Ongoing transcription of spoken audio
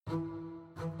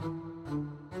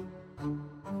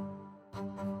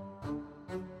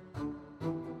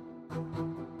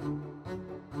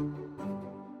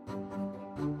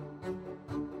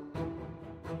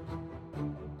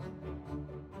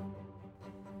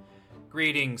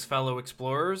Greetings, fellow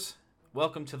explorers.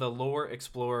 Welcome to the Lore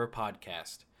Explorer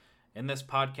podcast. In this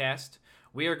podcast,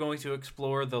 we are going to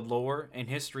explore the lore and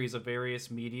histories of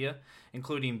various media,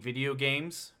 including video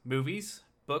games, movies,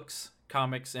 books,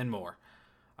 comics, and more.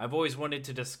 I've always wanted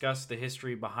to discuss the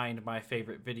history behind my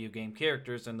favorite video game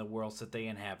characters and the worlds that they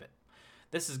inhabit.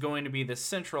 This is going to be the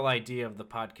central idea of the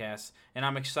podcast, and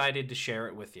I'm excited to share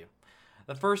it with you.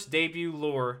 The first debut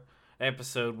lore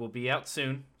episode will be out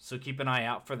soon, so keep an eye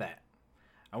out for that.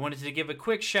 I wanted to give a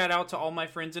quick shout out to all my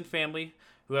friends and family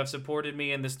who have supported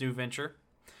me in this new venture.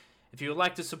 If you would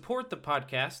like to support the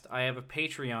podcast, I have a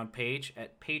Patreon page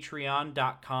at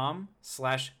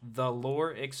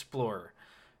patreon.com/theloreexplorer.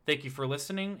 Thank you for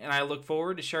listening, and I look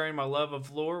forward to sharing my love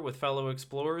of lore with fellow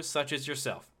explorers such as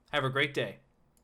yourself. Have a great day.